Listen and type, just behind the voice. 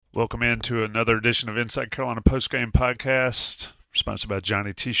Welcome into another edition of Inside Carolina Postgame Podcast, sponsored by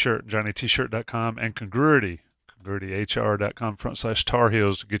Johnny T-Shirt, JohnnyT-Shirt.com, and congruityhr.com/Tar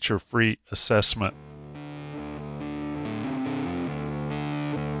Heels to get your free assessment.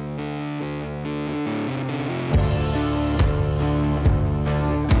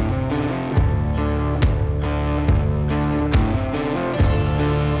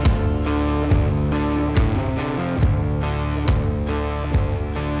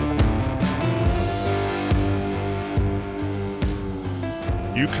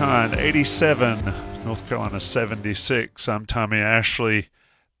 UConn 87, North Carolina 76. I'm Tommy Ashley.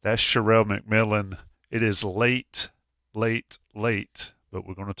 That's Sherelle McMillan. It is late, but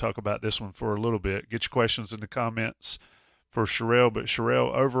we're going to talk about this one for a little bit. Get your questions in the comments for Sherelle. But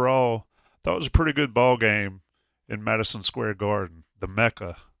Sherelle, overall, thought it was a pretty good ball game in Madison Square Garden, the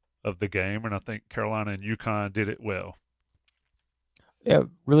mecca of the game, and I think Carolina and UConn did it well. Yeah,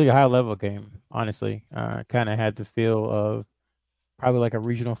 really high level game, honestly. Kind of had the feel of probably like a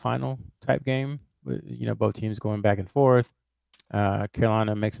regional final type game. Both teams going back and forth.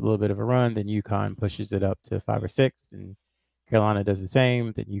 Carolina makes a little bit of a run, then UConn pushes it up to 5 or 6, and Carolina does the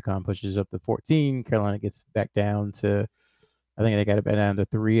same. Then UConn pushes up to 14. Carolina gets back down to, I think they got it back down to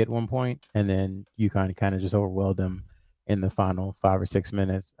 3 at one point, and then UConn kind of just overwhelmed them in the final 5 or 6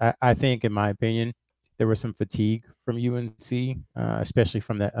 minutes. I think, in my opinion, there was some fatigue from UNC, especially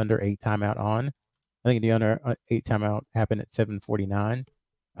from that under 8 timeout on. I think the under 8 timeout happened at 7:49,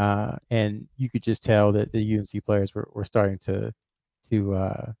 and you could just tell that the UNC players were starting to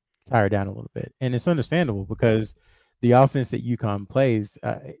tire down a little bit, and it's understandable because the offense that UConn plays,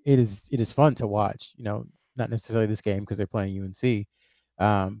 it is fun to watch. Not necessarily this game because they're playing UNC,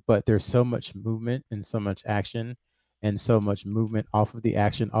 but there's so much movement and so much action, and so much movement off of the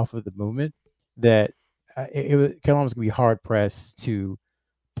action, off of the movement that Carolina was going to be hard pressed to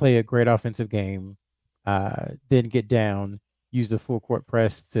play a great offensive game, then get down, use the full court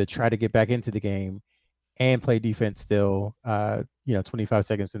press to try to get back into the game, and play defense still, 25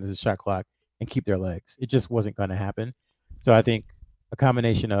 seconds into the shot clock and keep their legs. It just wasn't going to happen. So I think a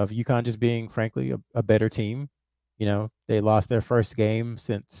combination of UConn just being, frankly, a better team. They lost their first game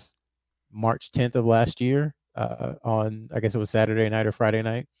since March 10th of last year, on, I guess it was Saturday night or Friday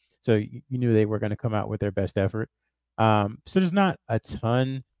night. So you knew they were going to come out with their best effort. So there's not a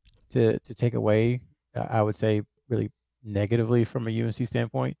ton to take away, I would say, really negatively from a UNC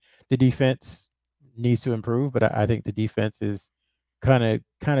standpoint. The defense needs to improve, but I think the defense is kind of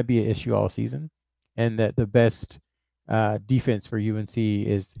be an issue all season, and that the best defense for UNC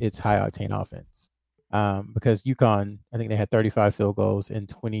is its high octane offense. Because UConn, I think they had 35 field goals and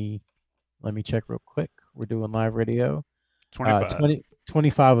 20. Let me check real quick. We're doing live radio. 25.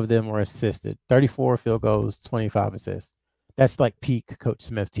 25 of them were assisted. 34 field goals, 25 assists. That's like peak Coach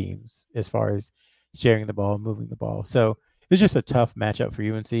Smith teams as far as sharing the ball, moving the ball. So it's just a tough matchup for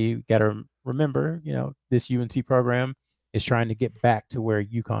UNC. You got to remember, this UNC program is trying to get back to where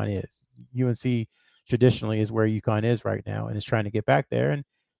UConn is. UNC traditionally is where UConn is right now, and is trying to get back there. And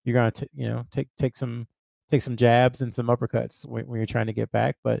you're going to, take some jabs and some uppercuts when you're trying to get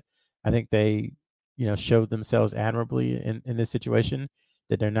back. But I think they, showed themselves admirably in this situation,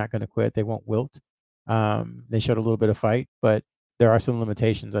 that they're not going to quit. They won't wilt. They showed a little bit of fight, but there are some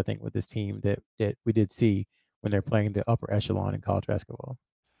limitations, I think, with this team that we did see when they're playing the upper echelon in college basketball.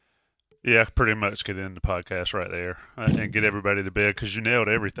 Yeah, pretty much get in the podcast right there and get everybody to bed because you nailed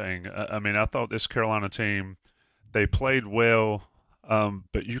everything. I mean, I thought this Carolina team, they played well,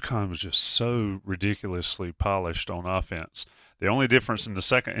 but UConn was just so ridiculously polished on offense. The only difference in the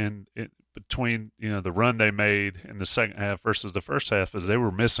second between the run they made in the second half versus the first half is they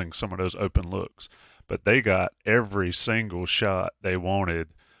were missing some of those open looks, but they got every single shot they wanted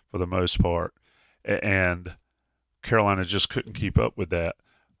for the most part, and Carolina just couldn't keep up with that.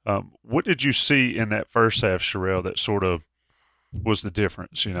 What did you see in that first half, Sherelle, that sort of was the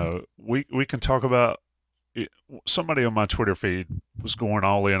difference? We can talk about it. Somebody on my Twitter feed was going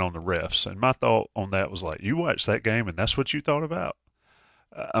all in on the refs, and my thought on that was like, you watched that game and that's what you thought about?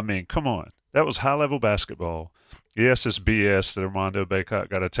 I mean, come on. That was high level basketball. Yes, it's BS that Armando Baycott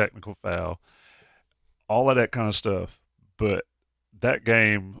got a technical foul, all of that kind of stuff. But that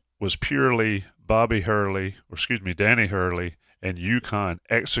game was purely Danny Hurley, and UConn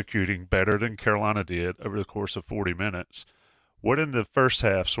executing better than Carolina did over the course of 40 minutes. What in the first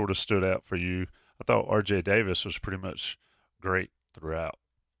half sort of stood out for you? I thought RJ Davis was pretty much great throughout.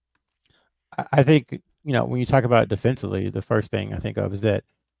 I think, when you talk about defensively, the first thing I think of is that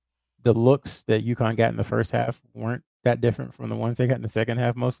the looks that UConn got in the first half weren't that different from the ones they got in the second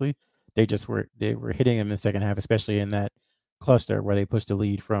half. Mostly, they were hitting them in the second half, especially in that cluster where they pushed the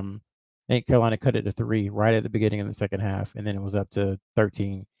lead from. I think Carolina cut it to 3 right at the beginning of the second half, and then it was up to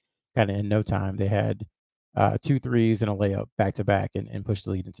 13 kind of in no time. They had 2 threes and a layup back to back and pushed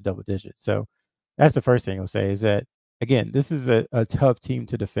the lead into double digits. So that's the first thing I'll say is that, again, this is a tough team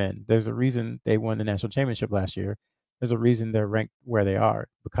to defend. There's a reason they won the national championship last year. There's a reason they're ranked where they are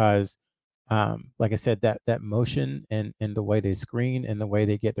because, like I said, that motion and the way they screen and the way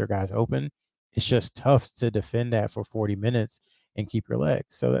they get their guys open, it's just tough to defend that for 40 minutes and keep your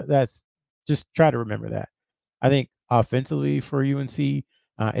legs. So that's just try to remember that. I think offensively for UNC,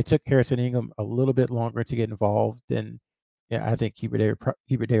 it took Harrison Ingram a little bit longer to get involved than yeah, I think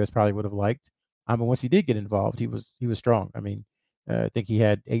Hubert Davis probably would have liked. But once he did get involved, he was strong. I mean, I think he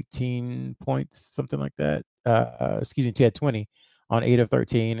had 18 points, something like that. Excuse me, he had 20 on 8 of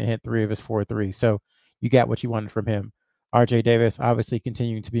 13 and hit 3 of his 4 threes. So you got what you wanted from him. RJ Davis obviously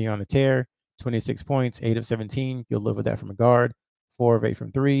continuing to be on the tear, 26 points, 8 of 17. You'll live with that from a guard. 4 of 8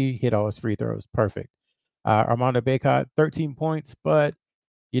 from 3, hit all his free throws. Perfect. Armando Bacot, 13 points, but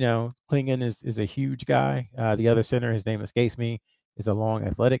Klingon is a huge guy. The other center, his name escapes me, is a long,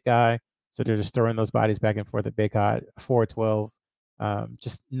 athletic guy. So they're just throwing those bodies back and forth at Baycott, 4-12.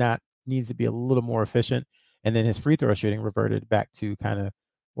 Just not needs to be a little more efficient. And then his free throw shooting reverted back to kind of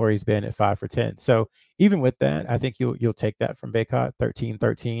where he's been at 5 for 10. So even with that, I think you'll take that from Baycott, 13,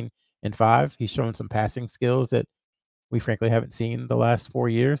 13, and 5. He's shown some passing skills that we frankly haven't seen the last 4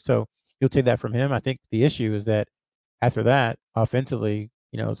 years. So you'll take that from him. I think the issue is that after that, offensively,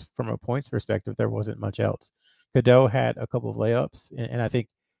 from a points perspective, there wasn't much else. Cadeau had a couple of layups, and I think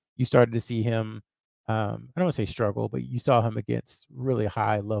you started to see him. I don't want to say struggle, but you saw him against really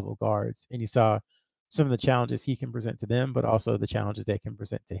high level guards, and you saw some of the challenges he can present to them, but also the challenges they can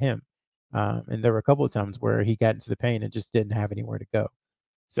present to him. And there were a couple of times where he got into the paint and just didn't have anywhere to go.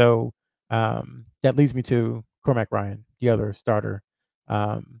 So that leads me to Cormac Ryan, the other starter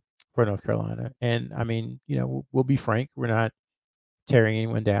for North Carolina. And I mean, we'll be frank, we're not tearing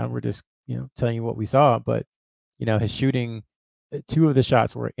anyone down. We're just, telling you what we saw. But, his shooting, 2 of the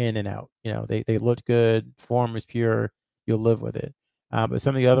shots were in and out. They looked good. Form is pure. You'll live with it. But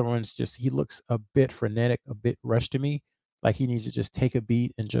some of the other ones, just he looks a bit frenetic, a bit rushed to me. Like he needs to just take a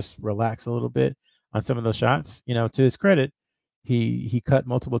beat and just relax a little bit on some of those shots. To his credit, he cut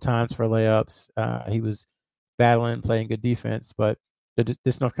multiple times for layups. He was battling, playing good defense, but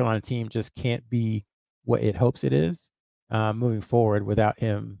this North Carolina team just can't be what it hopes it is moving forward without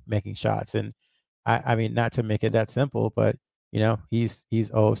him making shots. And I mean, not to make it that simple, but he's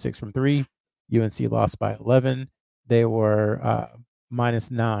 0 of 6 from 3. UNC lost by 11. They were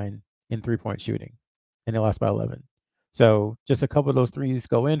 -9 in 3-point shooting, and they lost by 11. So just a couple of those threes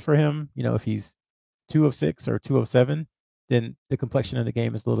go in for him. If he's 2 of 6 or 2 of 7, then the complexion of the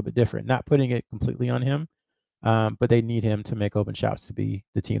game is a little bit different. Not putting it completely on him, but they need him to make open shots to be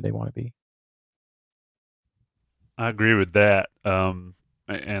the team they want to be. I agree with that.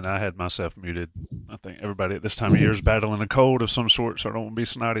 And I had myself muted. I think everybody at this time of year is battling a cold of some sort, so I don't want to be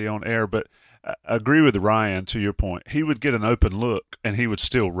snotty on air. But I agree with Ryan to your point. He would get an open look and he would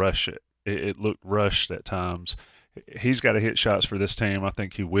still rush it. It looked rushed at times. He's got to hit shots for this team. I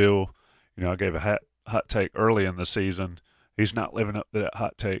think he will. I gave a hot take early in the season. He's not living up to that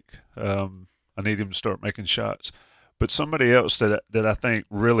hot take. I need him to start making shots. But somebody else that I think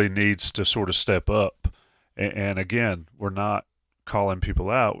really needs to sort of step up, and again, we're not calling people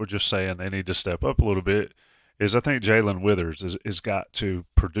out. We're just saying they need to step up a little bit. Is I think Jalen Withers is got to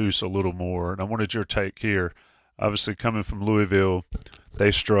produce a little more. And I wanted your take here. Obviously, coming from Louisville,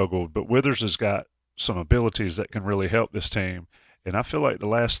 they struggled, but Withers has got some abilities that can really help this team. And I feel like the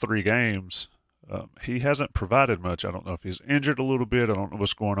last 3 games, he hasn't provided much. I don't know if he's injured a little bit. I don't know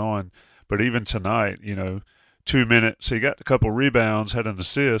what's going on. But even tonight, 2 minutes, he got a couple rebounds, had an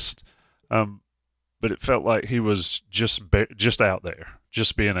assist. But it felt like he was just out there,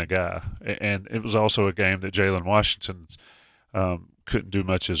 just being a guy. And it was also a game that Jalen Washington couldn't do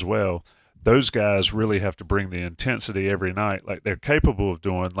much as well. Those guys really have to bring the intensity every night, like they're capable of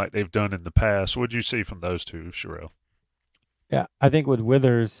doing, like they've done in the past. What did you see from those two, Sherelle? Yeah, I think with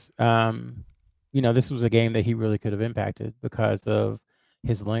Withers, this was a game that he really could have impacted because of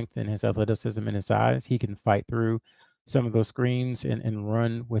his length and his athleticism and his size. He can fight through some of those screens and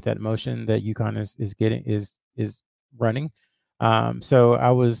run with that motion that UConn is running. So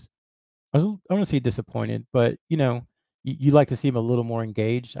I don't want to say disappointed, but you like to see him a little more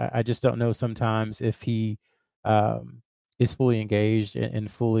engaged. I just don't know sometimes if he is fully engaged and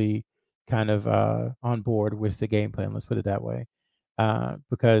fully kind of on board with the game plan. Let's put it that way,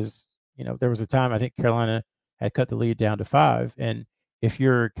 because there was a time I think Carolina had cut the lead down to 5, and if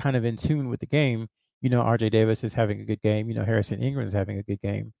you're kind of in tune with the game, RJ Davis is having a good game. Harrison Ingram is having a good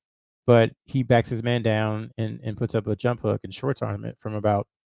game, but he backs his man down and puts up a jump hook and shorts arm it from about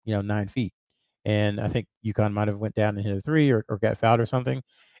 9 feet. And I think UConn might have went down and hit a three or got fouled or something.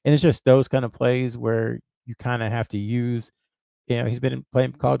 And it's just those kind of plays where you kind of have to use he's been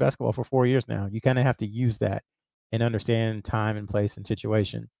playing college basketball for 4 years now. You kind of have to use that and understand time and place and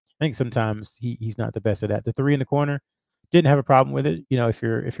situation. I think sometimes he's not the best at that. The three in the corner, didn't have a problem with it. If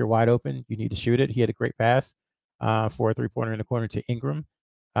you're wide open, you need to shoot it. He had a great pass for a 3-pointer in the corner to Ingram,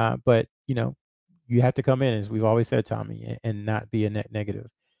 but you have to come in, as we've always said, Tommy, and not be a net negative.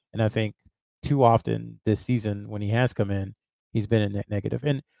 And I think too often this season, when he has come in, he's been a net negative.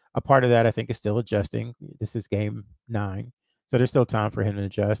 And a part of that, I think, is still adjusting. This is game 9, so there's still time for him to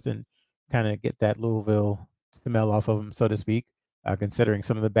adjust and kind of get that Louisville smell off of him, so to speak, considering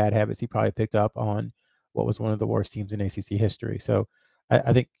some of the bad habits he probably picked up on what was one of the worst teams in ACC history. So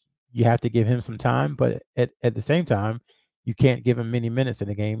I think you have to give him some time, but at the same time, you can't give him many minutes in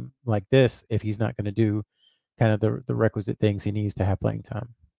a game like this if he's not going to do kind of the requisite things he needs to have playing time.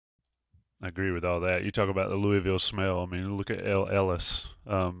 I agree with all that. You talk about the Louisville smell. I mean, look at L. Ellis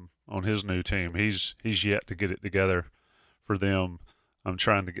on his new team. He's yet to get it together for them. I'm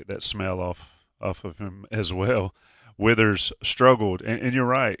trying to get that smell off of him as well. Withers struggled, and you're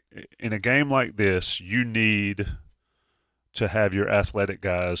right. In a game like this, you need to have your athletic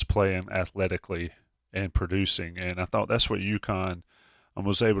guys playing athletically and producing. And I thought that's what UConn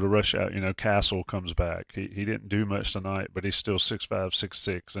was able to rush out. Castle comes back. He didn't do much tonight, but he's still 6'5",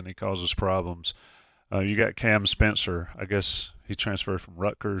 6'6", and he causes problems. You got Cam Spencer. I guess he transferred from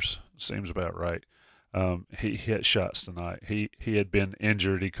Rutgers. Seems about right. He hit shots tonight. He had been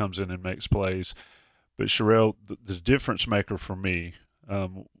injured. He comes in and makes plays. But Sherelle, the difference maker for me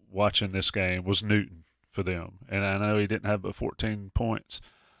watching this game was Newton for them. And I know he didn't have but 14 points.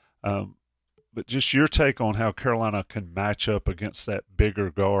 Um, but just your take on how Carolina can match up against that bigger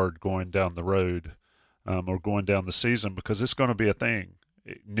guard going down the road or going down the season, because it's going to be a thing.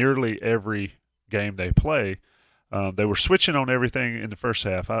 Nearly every game they play, they were switching on everything in the first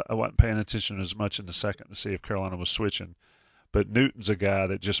half. I wasn't paying attention as much in the second to see if Carolina was switching. But Newton's a guy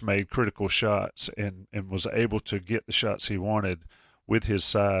that just made critical shots and was able to get the shots he wanted with his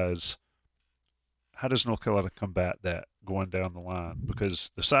size. How does North Carolina combat that going down the line?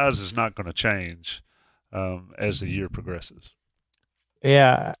 Because the size is not going to change as the year progresses.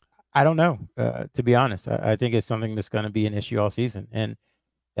 Yeah, I don't know. To be honest, I think it's something that's going to be an issue all season, and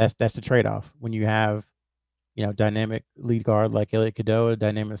that's the trade off when you have dynamic lead guard like Elliot Cadeau, a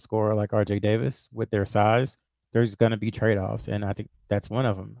dynamic scorer like RJ Davis with their size. There's going to be trade offs, and I think that's one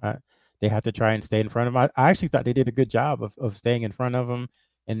of them. They have to try and stay in front of him. I actually thought they did a good job of staying in front of him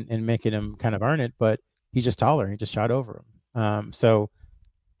and making him kind of earn it, but he's just taller. He just shot over him. So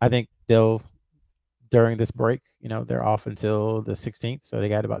I think they'll during this break. They're off until the 16th, so they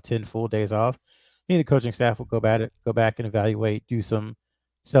got about 10 full days off. Maybe the coaching staff will go back and evaluate, do some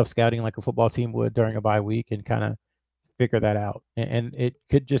self scouting like a football team would during a bye week, and kind of figure that out. And it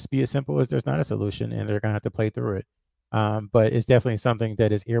could just be as simple as there's not a solution, and they're going to have to play through it. But it's definitely something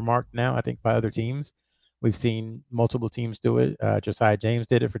that is earmarked now, I think, by other teams. We've seen multiple teams do it. Josiah James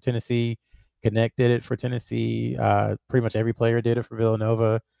did it for Tennessee. Connect did it for Tennessee. Pretty much every player did it for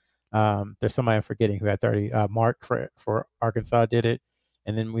Villanova. There's somebody I'm forgetting who had 30. Mark for Arkansas did it,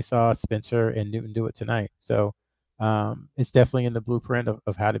 and then we saw Spencer and Newton do it tonight. So it's definitely in the blueprint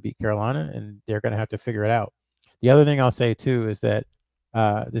of how to beat Carolina, and they're going to have to figure it out. The other thing I'll say too is that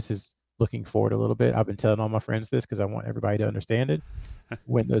this is looking forward a little bit. I've been telling all my friends this because I want everybody to understand it.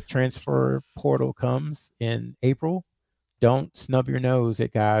 When the transfer portal comes in April, don't snub your nose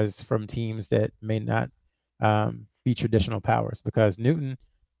at guys from teams that may not be traditional powers, because Newton,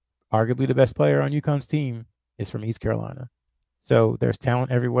 arguably the best player on UConn's team, is from East Carolina. So there's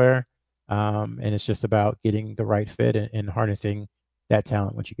talent everywhere, and it's just about getting the right fit and harnessing that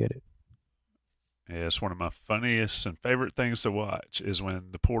talent once you get it. Yeah, it's one of my funniest and favorite things to watch is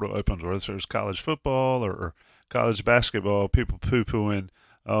when the portal opens, whether it's college football or college basketball, people poo-pooing,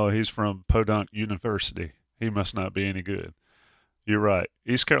 oh, he's from Podunk University. He must not be any good. You're right.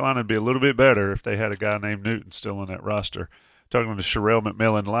 East Carolina would be a little bit better if they had a guy named Newton still on that roster. Talking to Sherelle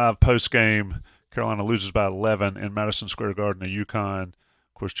McMillan live post game. Carolina loses by 11 in Madison Square Garden to UConn.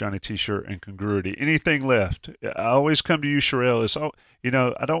 Of course, Johnny T-shirt and congruity. Anything left? I always come to you, Sherelle.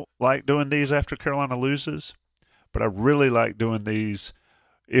 I don't like doing these after Carolina loses, but I really like doing these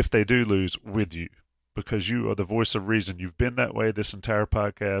if they do lose with you, because you are the voice of reason. You've been that way this entire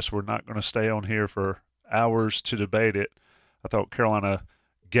podcast. We're not going to stay on here for hours to debate it. I thought Carolina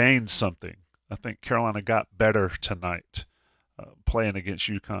gained something. I think Carolina got better tonight playing against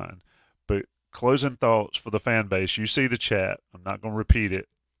UConn. But closing thoughts for the fan base. You see the chat. I'm not going to repeat it.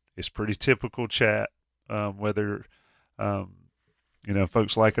 It's pretty typical chat, whether um,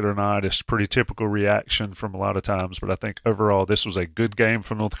 folks like it or not. It's pretty typical reaction from a lot of times. But I think overall, this was a good game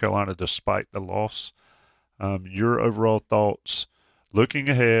for North Carolina despite the loss. Your overall thoughts, looking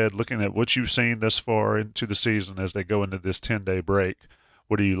ahead, looking at what you've seen thus far into the season as they go into this 10-day break.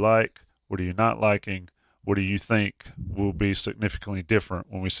 What do you like? What are you not liking? What do you think will be significantly different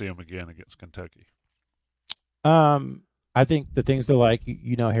when we see them again against Kentucky? Um, I think the things to like,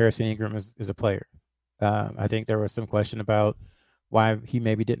 Harrison Ingram is a player. I think there was some question about why he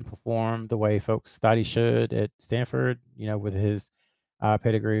maybe didn't perform the way folks thought he should at Stanford, with his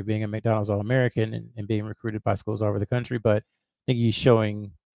pedigree of being a McDonald's All-American and being recruited by schools all over the country. But I think he's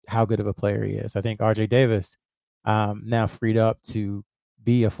showing how good of a player he is. I think RJ Davis, now freed up to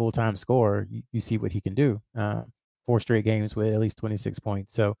be a full-time scorer, you see what he can do. 4 straight games with at least 26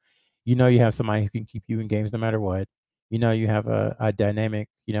 points. So, you have somebody who can keep you in games no matter what. You have a dynamic,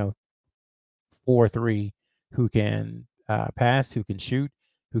 4-3 who can pass, who can shoot,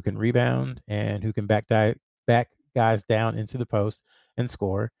 who can rebound, and who can back guys down into the post and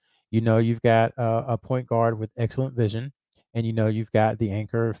score. You've got a point guard with excellent vision, and you've got the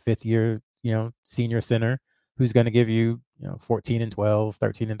anchor, fifth year, senior center who's going to give you, 14 and 12,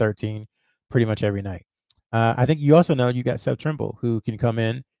 13 and 13 pretty much every night. I think you also know you got Seth Trimble who can come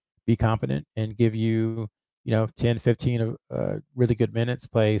in, be competent, and give you, 10, 15 of really good minutes,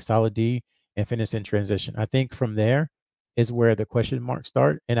 play solid D, and finish in transition. I think from there is where the question marks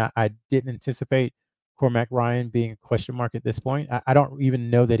start. And I didn't anticipate Cormac Ryan being a question mark at this point. I don't even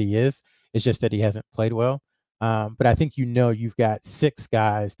know that he is. It's just that he hasn't played well. But I think you've got 6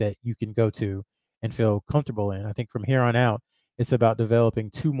 guys that you can go to and feel comfortable in. I think from here on out, it's about developing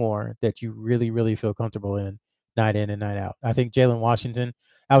 2 more that you really, really feel comfortable in and night out. I think Jalen Washington,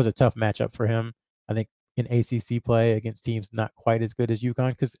 that was a tough matchup for him. I think in ACC play against teams not quite as good as UConn,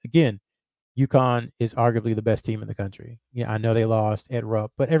 because again, UConn is arguably the best team in the country. Yeah, I know they lost at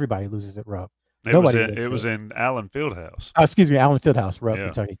Rupp, but everybody loses at Rupp. It was Nobody in, wins it was there. in Allen Fieldhouse. Oh, excuse me, Allen Fieldhouse, Rupp, Yeah.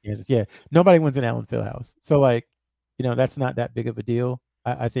 Kentucky, Kansas. Yeah, nobody wins in Allen Fieldhouse. So, like, that's not that big of a deal,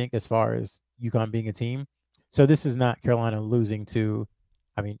 I think, as far as UConn being a team. So this is not Carolina losing to,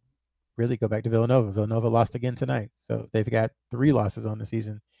 I mean, really go back to Villanova. Villanova lost again tonight, so they've got 3 losses on the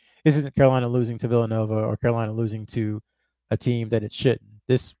season. This isn't Carolina losing to Villanova or Carolina losing to a team that it shouldn't.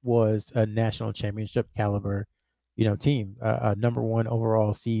 This was a national championship caliber, team, a number 1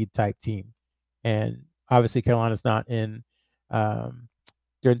 overall seed type team, and obviously Carolina's not in. Um,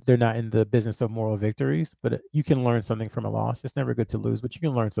 they're not in the business of moral victories, but you can learn something from a loss. It's never good to lose, but you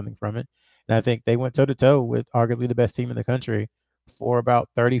can learn something from it. And I think they went toe to toe with arguably the best team in the country for about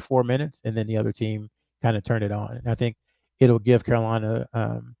 34 minutes, and then the other team kind of turned it on. And I think it'll give Carolina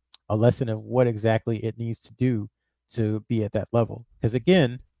a lesson of what exactly it needs to do to be at that level. Because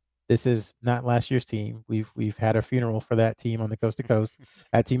again, this is not last year's team. We've had a funeral for that team on the coast to coast.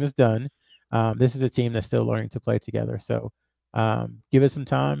 That team is done. This is a team that's still learning to play together. So give it some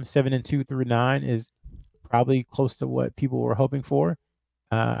time. 7-2 through 9 is probably close to what people were hoping for.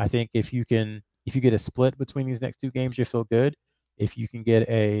 I think if you get a split between these next 2 games, you'll feel good. If you can get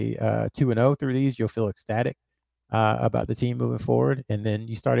a 2-0 through these, you'll feel ecstatic about the team moving forward, and then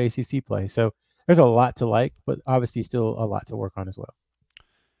you start ACC play. So there's a lot to like, but obviously still a lot to work on as well.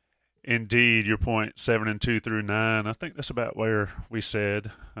 Indeed, your point 7-2 through 9. I think that's about where we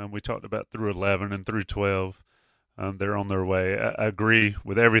said. We talked about through 11 and through 12. They're on their way. I agree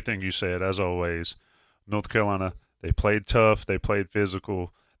with everything you said, as always. North Carolina, they played tough, they played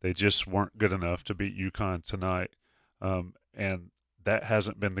physical, they just weren't good enough to beat UConn tonight. And that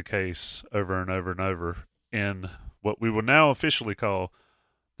hasn't been the case over and over and over in what we will now officially call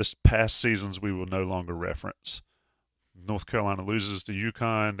this past seasons we will no longer reference. North Carolina loses to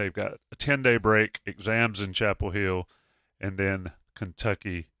UConn. They've got a 10-day break, exams in Chapel Hill, and then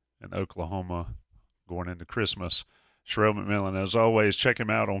Kentucky and Oklahoma going into Christmas. Sherelle McMillan, as always, check him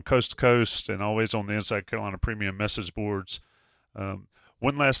out on Coast to Coast and always on the Inside Carolina Premium message boards.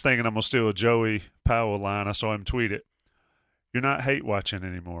 One last thing, and I'm going to steal a Joey Powell line. I saw him tweet it. You're not hate watching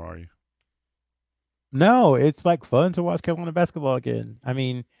anymore, are you? No, it's like fun to watch Carolina basketball again. I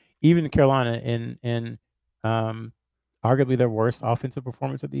mean, even Carolina in um, arguably their worst offensive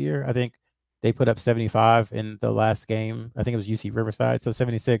performance of the year. I think they put up 75 in the last game. I think it was UC Riverside. So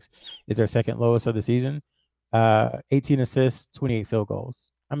 76 is their second lowest of the season. 18 assists, 28 field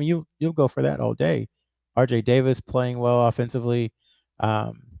goals. I mean, you'll go for that all day. RJ Davis playing well offensively.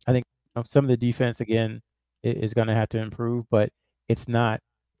 I think some of the defense again is going to have to improve, but it's not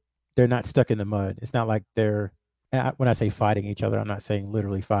they're not stuck in the mud. It's not like they're when I say fighting each other, I'm not saying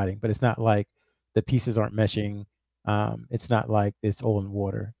literally fighting, but it's not like the pieces aren't meshing. It's not like it's oil and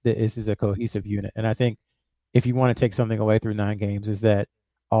water. This is a cohesive unit. And I think if you want to take something away through 9 games, is that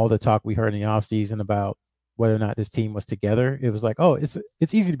all the talk we heard in the offseason about whether or not this team was together, it was like, oh, it's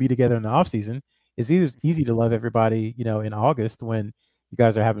easy to be together in the offseason. It's easy to love everybody, in August when you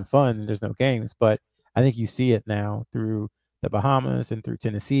guys are having fun and there's no games. But I think you see it now through the Bahamas and through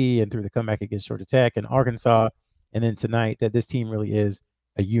Tennessee and through the comeback against Georgia Tech and Arkansas, and then tonight, that this team really is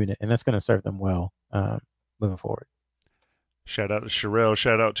a unit, and that's going to serve them well moving forward. Shout out to Sherelle.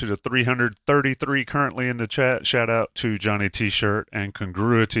 Shout out to the 333 currently in the chat. Shout out to Johnny T-Shirt and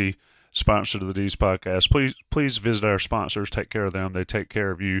Congruity, sponsor of the D's podcast. Please visit our sponsors. Take care of them. They take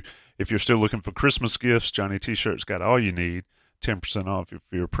care of you. If you're still looking for Christmas gifts, Johnny T-Shirt's got all you need. 10% off if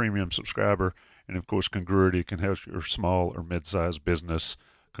you're a premium subscriber. And, of course, Congruity can help your small or mid-sized business.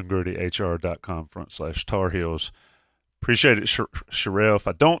 CongruityHR.com/Tar Heels. Appreciate it, Sherelle. If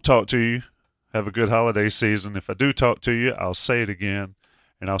I don't talk to you, have a good holiday season. If I do talk to you, I'll say it again,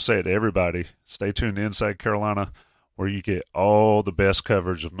 and I'll say it to everybody. Stay tuned to Inside Carolina, where you get all the best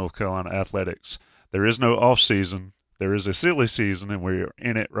coverage of North Carolina athletics. There is no off season. There is a silly season, and we're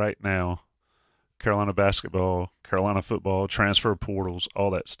in it right now. Carolina basketball, Carolina football, transfer portals,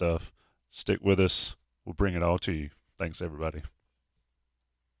 all that stuff. Stick with us. We'll bring it all to you. Thanks, everybody.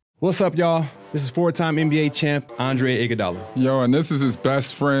 What's up, y'all? This is 4-time NBA champ Andre Iguodala. Yo, and this is his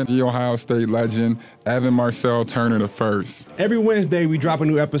best friend, the Ohio State legend, Evan Marcel Turner I. Every Wednesday, we drop a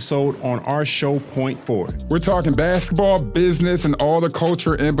new episode on our show, Point Forward. We're talking basketball, business, and all the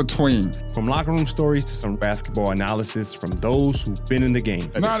culture in between. From locker room stories to some basketball analysis from those who've been in the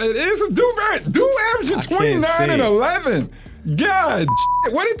game. Now, it is a dude averaging 29 and 11. God,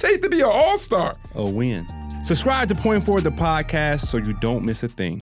 what did it take to be an all-star? A win. Subscribe to Point Forward, the podcast, so you don't miss a thing.